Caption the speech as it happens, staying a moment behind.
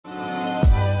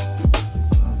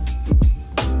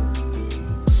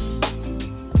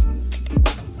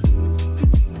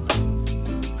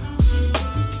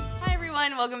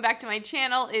my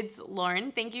channel. It's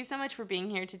Lauren. Thank you so much for being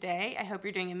here today. I hope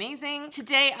you're doing amazing.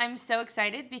 Today I'm so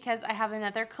excited because I have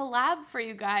another collab for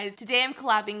you guys. Today I'm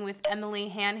collabing with Emily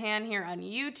Han here on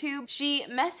YouTube. She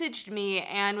messaged me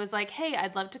and was like, hey,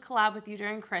 I'd love to collab with you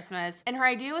during Christmas. And her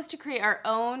idea was to create our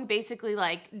own basically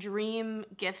like dream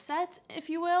gift sets, if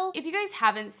you will. If you guys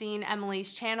haven't seen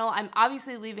Emily's channel, I'm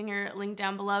obviously leaving her link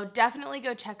down below. Definitely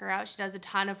go check her out. She does a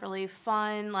ton of really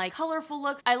fun, like colorful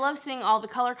looks. I love seeing all the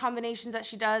color combinations that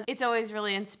she does. It's always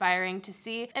really inspiring to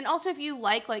see. And also if you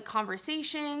like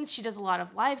conversations, she does a lot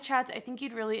of live chats. I think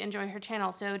you'd really enjoy her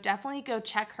channel. So definitely go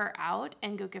check her out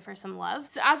and go give her some love.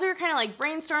 So as we were kind of like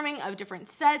brainstorming of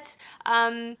different sets,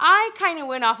 I kind of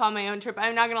went off on my own trip.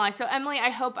 I'm not gonna lie. So Emily,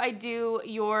 I hope I do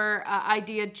your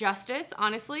idea justice,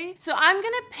 honestly. So I'm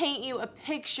gonna paint you a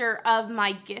picture of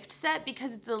my gift set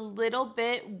because it's a little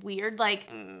bit weird. Like,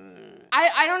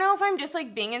 I don't know if I'm just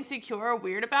like being insecure or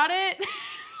weird about it.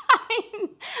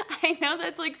 I know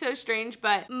that's like so strange,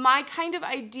 but my kind of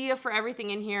idea for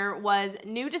everything in here was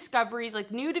new discoveries, like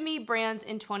new to me brands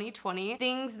in 2020,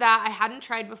 things that I hadn't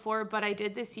tried before, but I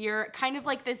did this year, kind of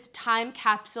like this time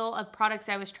capsule of products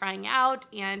I was trying out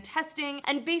and testing.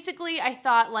 And basically I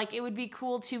thought like it would be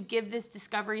cool to give this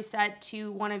discovery set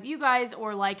to one of you guys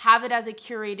or like have it as a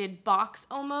curated box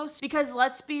almost, because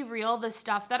let's be real, the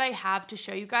stuff that I have to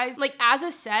show you guys, like as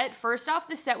a set, first off,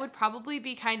 the set would probably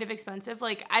be kind of expensive.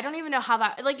 Like I don't even know how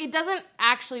that, like it doesn't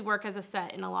actually work as a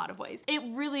set in a lot of ways. It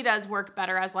really does work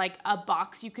better as like a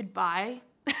box you could buy.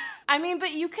 I mean,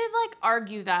 but you could like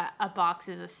argue that a box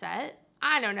is a set.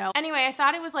 I don't know. Anyway, I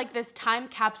thought it was like this time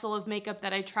capsule of makeup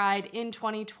that I tried in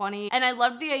 2020. And I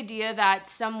loved the idea that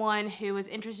someone who was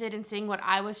interested in seeing what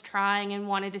I was trying and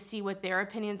wanted to see what their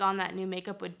opinions on that new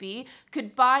makeup would be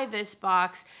could buy this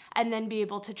box and then be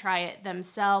able to try it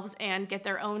themselves and get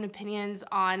their own opinions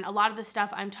on a lot of the stuff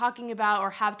I'm talking about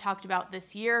or have talked about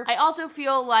this year. I also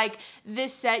feel like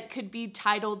this set could be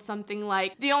titled something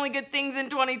like the only good things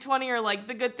in 2020 or like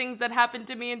the good things that happened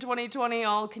to me in 2020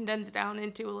 all condensed down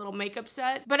into a little makeup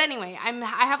set. But anyway,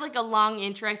 I have like a long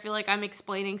intro. I feel like I'm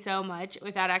explaining so much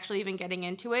without actually even getting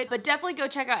into it. But definitely go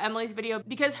check out Emily's video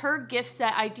because her gift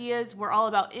set ideas were all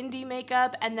about indie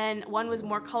makeup, and then one was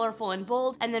more colorful and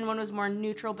bold, and then one was more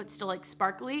neutral but still like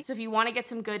sparkly. So if you want to get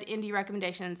some good indie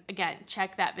recommendations, again,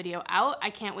 check that video out.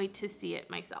 I can't wait to see it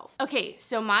myself. Okay,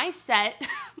 so my set,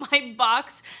 my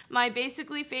box, my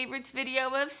basically favorites video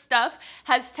of stuff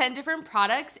has 10 different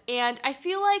products, and I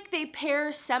feel like they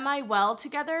pair semi well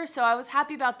together. So I was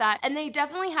happy about that. And they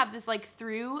definitely have this like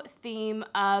through theme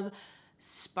of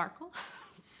sparkle.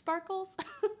 Sparkles.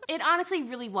 It honestly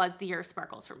really was the year of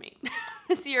sparkles for me.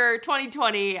 This year,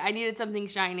 2020, I needed something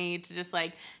shiny to just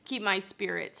like keep my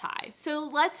spirits high. So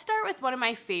let's start with one of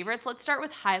my favorites. Let's start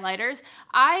with highlighters.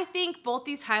 I think both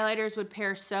these highlighters would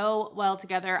pair so well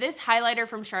together. This highlighter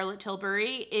from Charlotte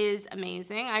Tilbury is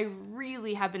amazing. I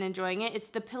really have been enjoying it. It's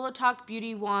the Pillow Talk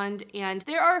Beauty Wand, and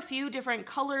there are a few different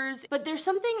colors, but there's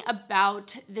something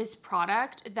about this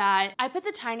product that I put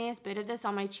the tiniest bit of this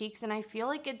on my cheeks and I feel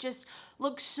like it just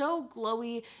looks so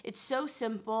glowy. It's so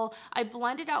simple. I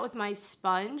blend it out with my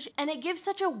sponge and it gives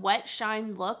such a wet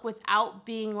shine look without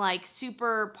being like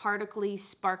super particly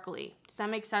sparkly. Does that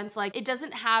make sense? Like it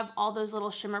doesn't have all those little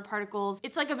shimmer particles.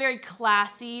 It's like a very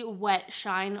classy wet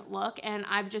shine look, and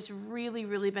I've just really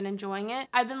been enjoying it.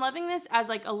 I've been loving this as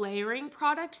like a layering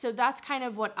product, so that's kind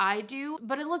of what I do,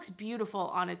 but it looks beautiful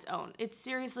on its own. It's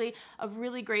seriously a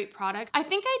really great product. I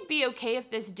think I'd be okay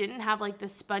if this didn't have like the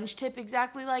sponge tip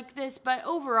exactly like this, but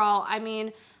overall, I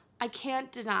mean, I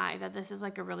can't deny that this is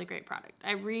like a really great product.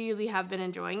 I really have been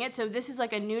enjoying it. So this is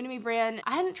like a new to me brand.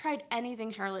 I hadn't tried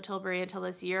anything Charlotte Tilbury until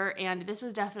this year, and this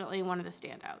was definitely one of the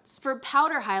standouts. For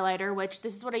powder highlighter, which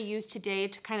this is what I used today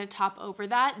to kind of top over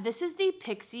that, this is the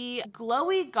Pixi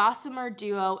Glowy Gossamer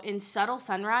Duo in Subtle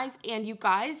Sunrise. And you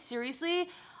guys, seriously,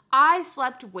 I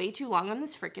slept way too long on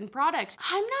this freaking product.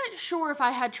 I'm not sure if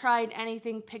I had tried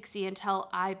anything Pixi until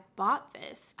I bought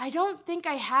this. I don't think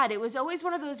I had. It was always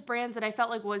one of those brands that I felt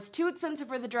like was too expensive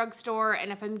for the drugstore,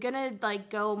 and if I'm gonna like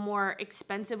go more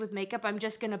expensive with makeup, I'm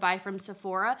just gonna buy from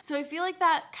Sephora. So I feel like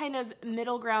that kind of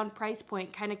middle ground price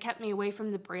point kind of kept me away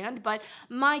from the brand, but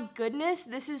my goodness,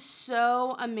 this is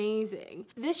so amazing.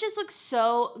 This just looks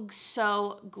so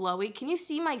glowy. Can you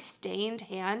see my stained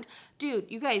hand? dude,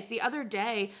 you guys, the other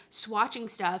day, swatching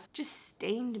stuff just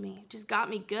stained me, just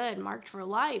got me good, marked for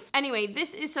life. Anyway,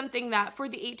 this is something that for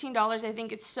the $18, I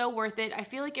think it's so worth it. I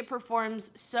feel like it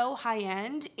performs so high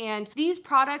end, and these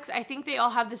products, I think they all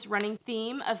have this running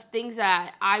theme of things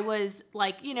that I was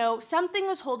like, you know, something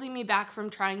was holding me back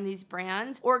from trying these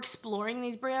brands or exploring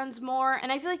these brands more.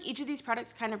 And I feel like each of these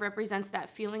products kind of represents that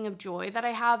feeling of joy that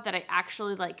I have, that I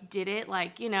actually like did it,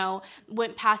 like, you know,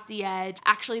 went past the edge,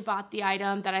 actually bought the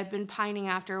item that I've been pining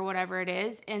after or whatever it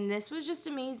is. And this was just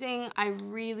amazing. I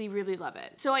really, really love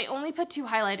it. So I only put 2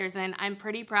 highlighters in. I'm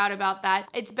pretty proud about that.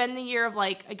 It's been the year of,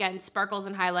 like, again, sparkles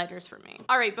and highlighters for me.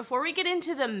 All right, before we get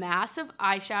into the mass of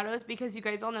eyeshadows, because you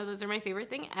guys all know those are my favorite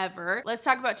thing ever, let's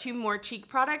talk about 2 more cheek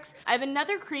products. I have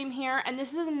another cream here, and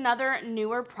this is another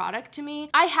newer product to me.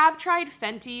 I have tried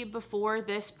Fenty before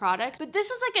this product, but this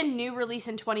was like a new release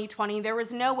in 2020. There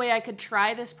was no way I could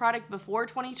try this product before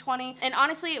 2020. And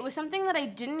honestly, it was something that I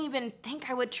didn't even think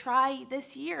I would try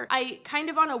this year. I kind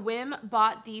of on a whim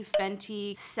bought the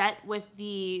Fenty set with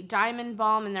the diamond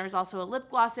balm, and there was also a lip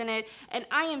gloss in it. And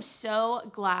I am so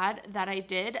glad that I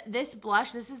did. This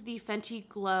blush, this is the Fenty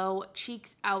Glow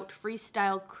Cheeks Out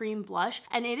Freestyle Cream Blush,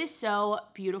 and it is so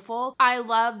beautiful. I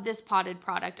love this potted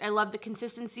product. I love the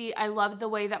consistency. I love the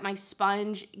way that my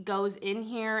sponge goes in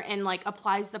here and like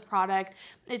applies the product.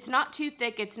 It's not too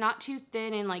thick, it's not too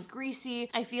thin and like greasy.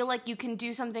 I feel like you can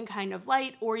do something kind of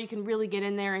light, or you can really get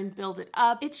in there and build it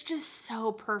up. It's just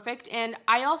so perfect. And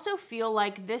I also feel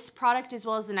like this product, as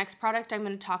well as the next product I'm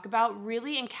going to talk about,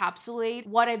 really encapsulate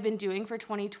what I've been doing for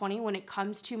 2020 when it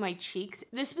comes to my cheeks.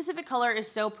 This specific color is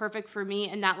so perfect for me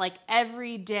and that like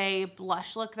everyday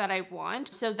blush look that I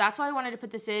want. So that's why I wanted to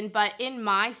put this in. But in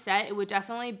my set, it would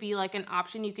definitely be like an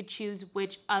option. You could choose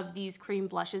which of these cream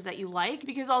blushes that you like,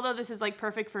 because although this is like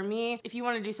perfect for me, if you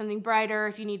want to do something brighter,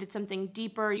 if you needed something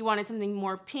deeper, you wanted something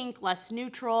more pink, less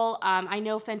neutral, I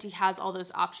know Fenty has all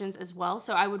those options as well.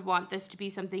 So I would want this to be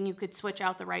something you could switch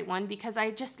out the right one, because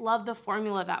I just love the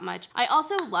formula that much. I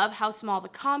also love how small the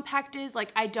compact is.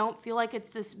 Like, I don't feel like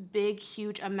it's this big,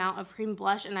 huge amount of cream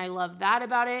blush, and I love that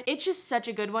about it. It's just such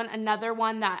a good one. Another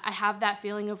one that I have that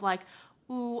feeling of like,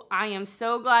 ooh, I am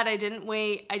so glad I didn't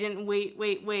wait. I didn't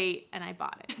wait, and I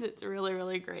bought it. It's really,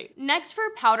 really great. Next for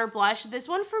powder blush, this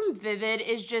one from VYVYD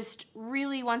is just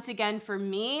really, once again, for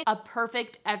me, a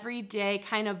perfect everyday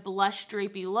kind of blush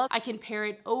drapey look. I can pair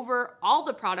it over all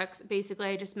the products, basically,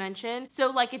 I just mentioned. So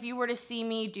like if you were to see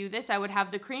me do this, I would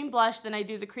have the cream blush, then I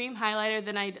do the cream highlighter,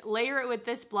 then I'd layer it with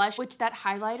this blush, which that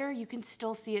highlighter, you can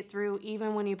still see it through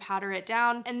even when you powder it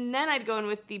down. And then I'd go in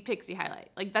with the Pixi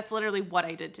highlight. Like, that's literally what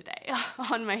I did today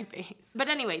on my face. But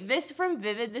anyway, this from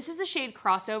VYVYD, this is the shade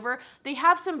Crossover. They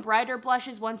have some brighter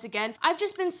blushes once again. I've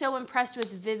just been so impressed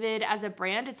with VYVYD as a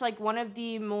brand. It's like one of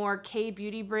the more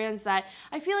K-beauty brands that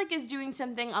I feel like is doing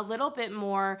something a little bit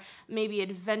more maybe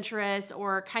adventurous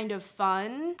or kind of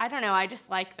fun. I don't know, I just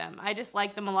like them. I just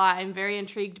like them a lot. I'm very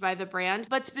intrigued by the brand,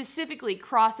 but specifically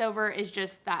Crossover is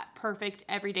just that perfect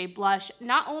everyday blush,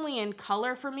 not only in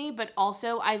color for me, but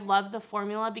also I love the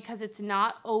formula because it's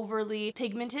not overly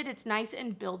pigmented. It's nice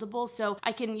and buildable, so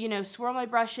I can, you know, swirl my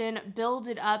brush in, build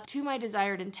it up to my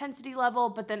desired intensity level,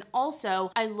 but then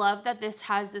also I love that this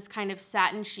has this kind of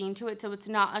satin sheen to it, so it's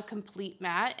not a complete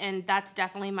matte, and that's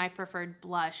definitely my preferred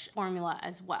blush formula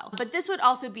as well. But this would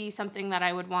also be something that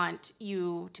I would want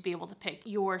you to be able to pick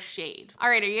your shade. All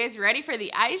right, are you guys ready for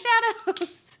the eyeshadows?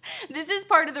 This is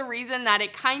part of the reason that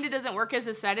it kind of doesn't work as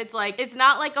a set. It's like, it's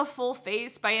not like a full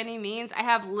face by any means. I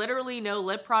have literally no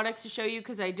lip products to show you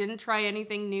because I didn't try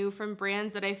anything new from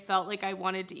brands that I felt like I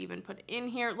wanted to even put in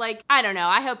here. Like, I don't know.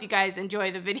 I hope you guys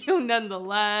enjoy the video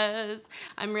nonetheless.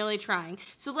 I'm really trying.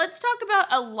 So let's talk about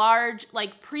a large,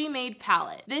 like, pre-made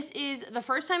palette. This is the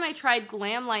first time I tried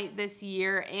GlamLite this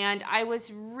year, and I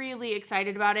was really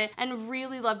excited about it and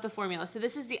really loved the formula. So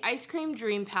this is the Ice Cream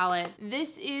Dream palette.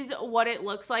 This is what it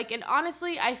looks like, and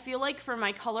honestly, I feel like for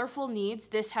my colorful needs,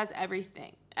 this has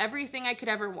everything. Everything I could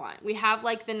ever want. We have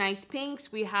like the nice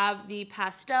pinks, we have the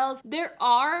pastels. There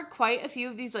are quite a few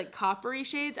of these like coppery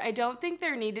shades. I don't think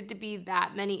there needed to be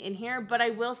that many in here, but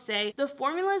I will say the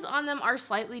formulas on them are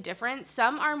slightly different.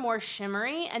 Some are more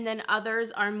shimmery and then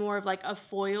others are more of like a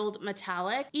foiled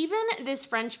metallic. Even this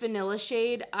French vanilla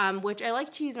shade, which I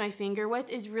like to use my finger with,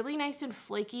 is really nice and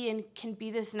flaky and can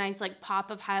be this nice like pop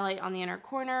of highlight on the inner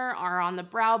corner or on the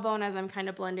brow bone as I'm kind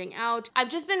of blending out. I've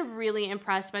just been really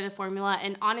impressed by the formula,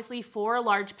 and honestly, for a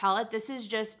large palette, this has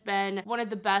just been one of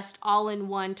the best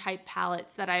all-in-one type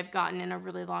palettes that I've gotten in a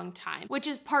really long time, which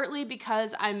is partly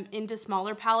because I'm into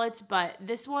smaller palettes, but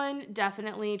this one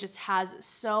definitely just has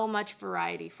so much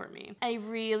variety for me. I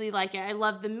really like it. I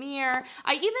love the mirror.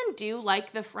 I even do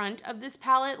like the front of this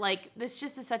palette. Like, this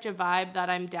just is such a vibe that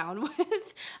I'm down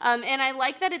with. And I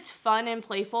like that it's fun and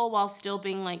playful while still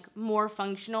being like more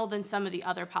functional than some of the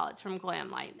other palettes from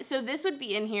GlamLite. So this would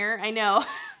be in here. I know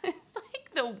it's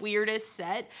like the weirdest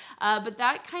set, but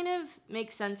that kind of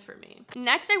makes sense for me.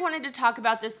 Next, I wanted to talk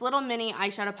about this little mini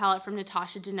eyeshadow palette from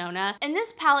Natasha Denona. And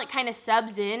this palette kind of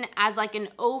subs in as like an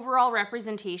overall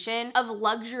representation of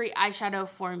luxury eyeshadow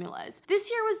formulas. This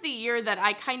year was the year that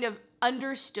I kind of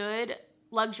understood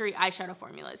luxury eyeshadow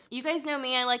formulas. You guys know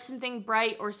me, I like something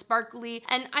bright or sparkly,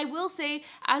 and I will say,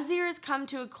 as the year has come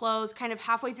to a close, kind of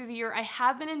halfway through the year, I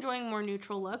have been enjoying more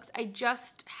neutral looks. I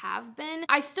just have been.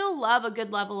 I still love a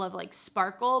good level of like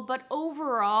sparkle, but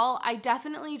overall, I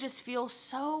definitely just feel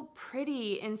so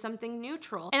pretty in something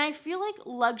neutral. And I feel like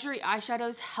luxury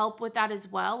eyeshadows help with that as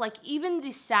well. Like even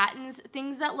the satins,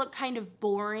 things that look kind of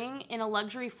boring in a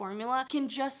luxury formula can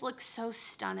just look so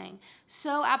stunning.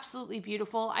 So absolutely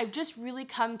beautiful. I've just really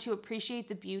come to appreciate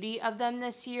the beauty of them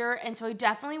this year, and so I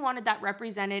definitely wanted that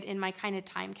represented in my kind of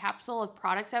time capsule of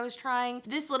products I was trying.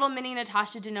 This little mini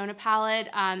Natasha Denona palette,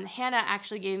 Hannah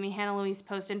actually gave me, Hannah Louise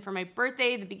posted for my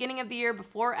birthday, the beginning of the year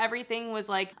before everything was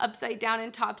like upside down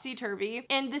and topsy-turvy.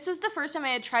 And this was the first time I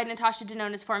had tried Natasha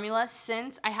Denona's formula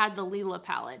since I had the Lila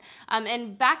palette.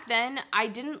 And back then I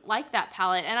didn't like that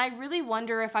palette, and I really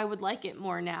wonder if I would like it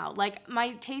more now. Like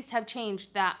my tastes have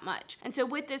changed that much. And so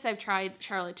with this, I've tried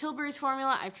Charlotte Tilbury's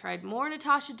formula, I've tried more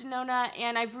Natasha Denona,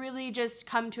 and I've really just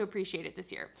come to appreciate it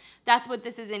this year. That's what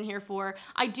this is in here for.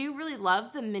 I do really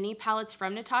love the mini palettes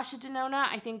from Natasha Denona.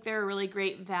 I think they're a really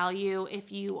great value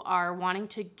if you are wanting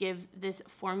to give this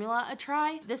formula a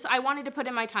try. This I wanted to put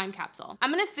in my time capsule.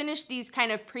 I'm gonna finish these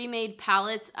kind of pre-made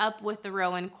palettes up with the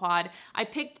Roen Quad. I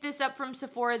picked this up from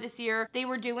Sephora this year. They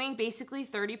were doing basically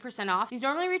 30% off. These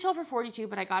normally retail for $42,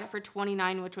 but I got it for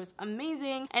 $29, which was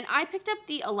amazing. And I picked up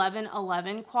the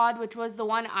 1111 Quad, which was the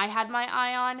one I had my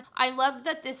eye on. I loved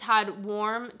that this had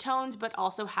warm tones, but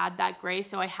also had that gray,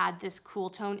 so I had this cool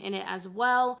tone in it as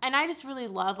well. And I just really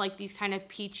love like these kind of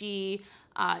peachy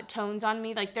tones on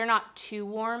me. Like they're not too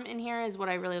warm in here is what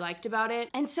I really liked about it.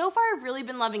 And so far I've really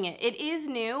been loving it. It is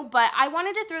new, but I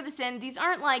wanted to throw this in. These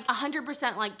aren't like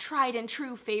 100% like tried and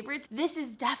true favorites. This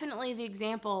is definitely the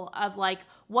example of like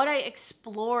what I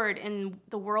explored in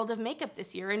the world of makeup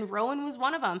this year, and Roen was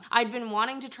one of them. I'd been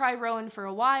wanting to try Roen for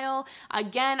a while.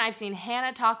 Again, I've seen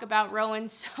Hannah talk about Roen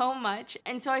so much,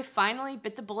 and so I finally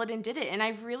bit the bullet and did it, and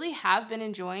I really have been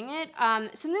enjoying it.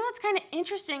 Something that's kind of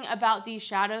interesting about these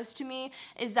shadows to me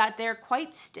is that they're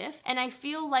quite stiff, and I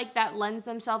feel like that lends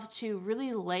themselves to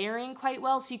really layering quite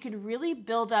well, so you could really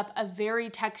build up a very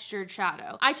textured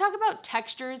shadow. I talk about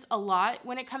textures a lot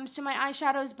when it comes to my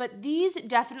eyeshadows, but these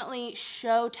definitely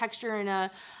show texture in a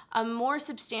more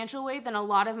substantial way than a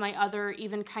lot of my other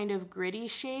even kind of gritty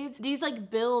shades. These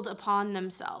like build upon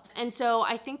themselves. And so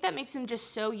I think that makes them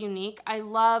just so unique. I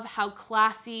love how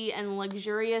classy and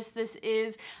luxurious this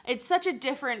is. It's such a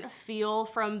different feel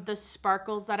from the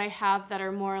sparkles that I have that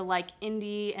are more like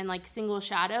indie and like single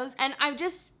shadows. And I've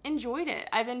just enjoyed it.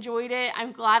 I've enjoyed it.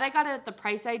 I'm glad I got it at the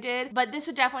price I did, but this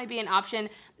would definitely be an option,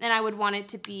 and I would want it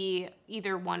to be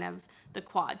either one of the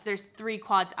quads. There's 3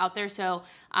 quads out there, so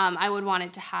I would want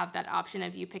it to have that option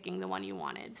of you picking the one you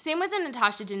wanted. Same with the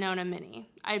Natasha Denona Mini.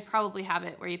 I'd probably have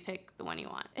it where you pick the one you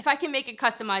want. If I can make it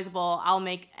customizable, I'll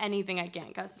make anything I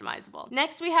can customizable.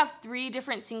 Next, we have 3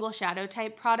 different single shadow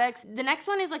type products. The next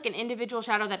one is like an individual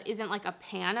shadow that isn't like a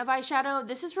pan of eyeshadow.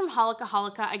 This is from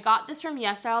Holika. I got this from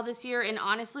YesStyle this year, and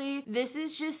honestly, this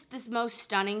is just this most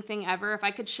stunning thing ever. If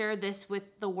I could share this with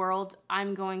the world,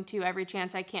 I'm going to every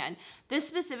chance I can. This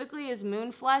specifically is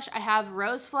Moon Flesh. I have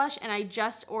Rose Flesh, and I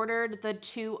just ordered the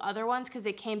 2 other ones because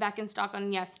they came back in stock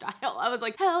on YesStyle. I was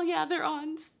like, hell yeah, they're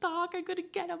on stock. I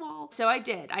couldn't get them all. So I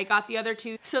did. I got the other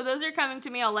 2. So those are coming to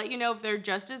me. I'll let you know if they're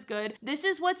just as good. This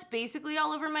is what's basically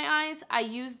all over my eyes. I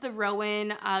used the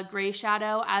Roen gray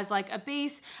shadow as like a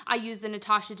base. I used the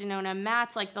Natasha Denona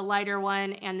mattes, like the lighter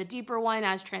one and the deeper one,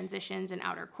 as transitions and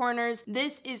outer corners.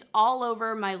 This is all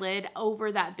over my lid,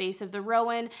 over that base of the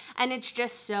Roen, and it's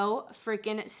just so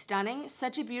freaking stunning.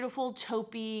 Such a beautiful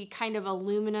taupey kind of a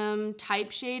aluminum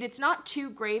type shade. It's not too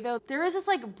gray though. There is this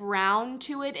like brown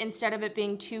to it instead of it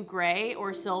being too gray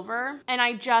or silver. And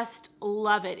I just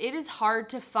love it. It is hard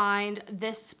to find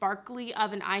this sparkly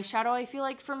of an eyeshadow, I feel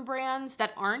like, from brands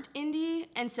that aren't indie.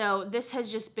 And so this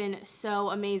has just been so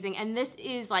amazing. And this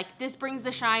is like, this brings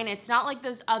the shine. It's not like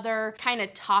those other kind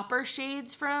of topper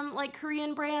shades from like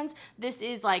Korean brands. This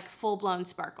is like full-blown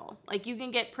sparkle. Like you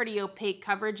can get pretty opaque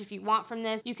coverage if you want from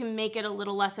this. You can make it a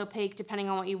little less opaque depending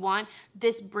on what you want.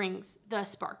 This brings the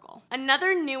sparkle.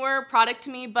 Another newer product to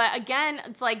me, but again,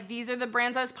 it's like these are the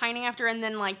brands I was pining after, and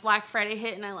then like Black Friday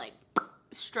hit and I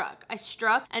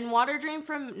struck. And Water Dream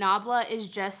from Nabla is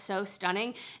just so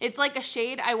stunning. It's like a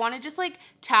shade I want to just like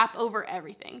tap over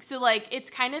everything. So like it's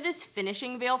kind of this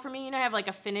finishing veil for me. You know, I have like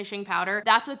a finishing powder.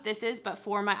 That's what this is, but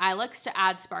for my eye looks to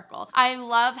add sparkle. I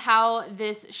love how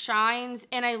this shines,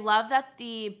 and I love that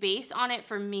the base on it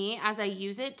for me as I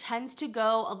use it tends to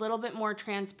go a little bit more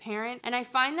transparent, and I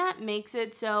find that makes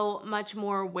it so much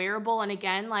more wearable. And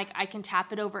again, like I can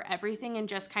tap it over everything and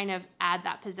just kind of add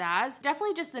that pizzazz.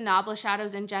 Definitely just the Nabla shadows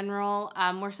in general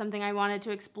were something I wanted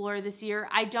to explore this year.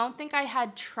 I don't think I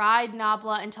had tried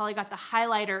Nabla until I got the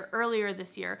highlighter earlier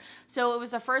this year. So it was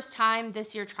the first time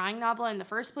this year trying Nabla in the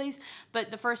first place,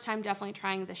 but the first time definitely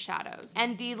trying the shadows.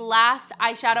 And the last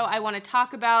eyeshadow I want to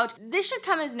talk about, this should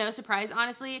come as no surprise,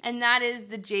 honestly, and that is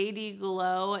the JD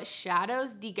Glow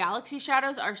shadows. The Galaxy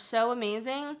shadows are so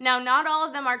amazing. Now, not all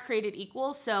of them are created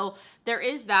equal, so there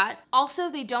is that. Also,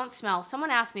 they don't smell.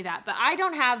 Someone asked me that, but I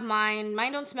don't have mine.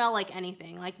 Mine don't smell like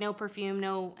anything, like no perfume,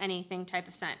 no anything type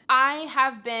of scent. I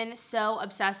have been so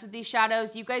obsessed with these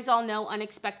shadows. You guys all know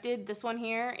Unexpected. This one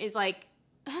here is like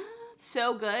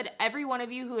so good. Every one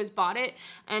of you who has bought it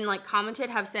and like commented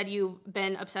have said you've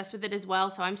been obsessed with it as well.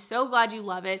 So I'm so glad you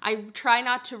love it. I try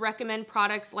not to recommend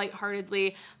products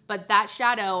lightheartedly, but that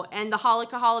shadow and the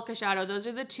Holika shadow, those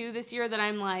are the two this year that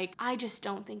I'm like, I just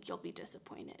don't think you'll be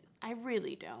disappointed. I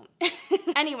really don't.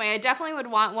 Anyway, I definitely would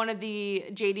want one of the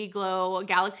JD Glow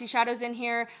Galaxy shadows in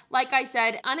here. Like I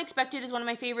said, Unexpected is one of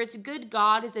my favorites. Good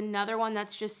God is another one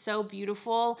that's just so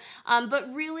beautiful.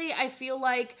 But really, I feel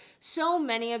like so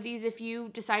many of these, if you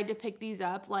decide to pick these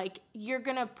up, like you're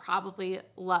gonna probably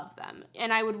love them.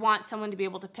 And I would want someone to be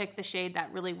able to pick the shade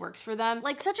that really works for them.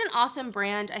 Like such an awesome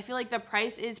brand. I feel like the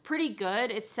price is pretty good.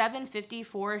 It's $7.50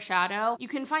 for a shadow. You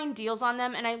can find deals on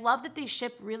them, and I love that they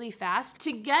ship really fast.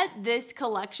 To get this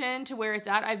collection to where it's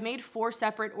at, I've made 4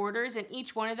 separate orders, and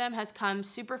each one of them has come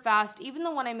super fast. Even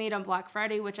the one I made on Black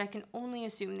Friday, which I can only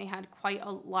assume they had quite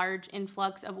a large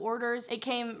influx of orders, it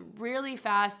came really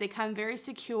fast. They come very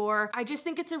secure. I just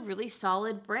think it's a really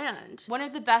solid brand. One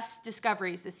of the best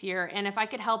discoveries this year, and if I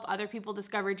could help other people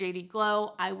discover JD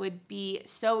Glow, I would be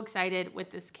so excited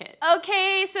with this kit.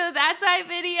 Okay, so that's my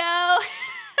video.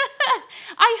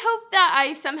 I hope that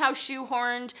I somehow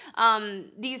shoehorned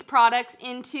these products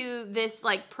into this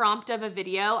like prompt of a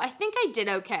video. I think I did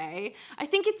okay. I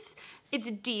think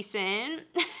it's decent.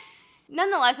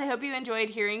 Nonetheless, I hope you enjoyed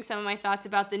hearing some of my thoughts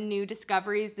about the new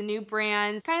discoveries, the new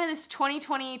brands, kind of this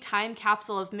 2020 time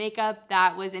capsule of makeup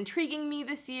that was intriguing me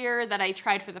this year, that I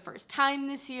tried for the first time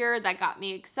this year, that got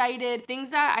me excited. Things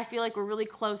that I feel like were really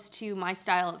close to my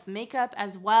style of makeup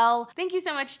as well. Thank you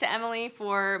so much to Emily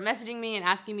for messaging me and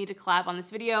asking me to collab on this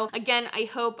video. Again, I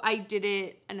hope I did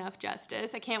it enough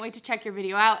justice. I can't wait to check your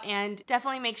video out, and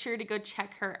definitely make sure to go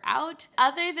check her out.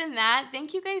 Other than that,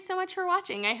 thank you guys so much for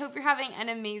watching. I hope you're having an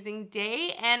amazing day,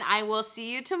 and I will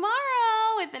see you tomorrow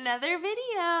with another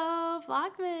video.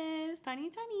 Vlogmas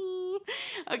 2020.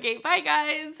 Okay, bye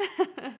guys.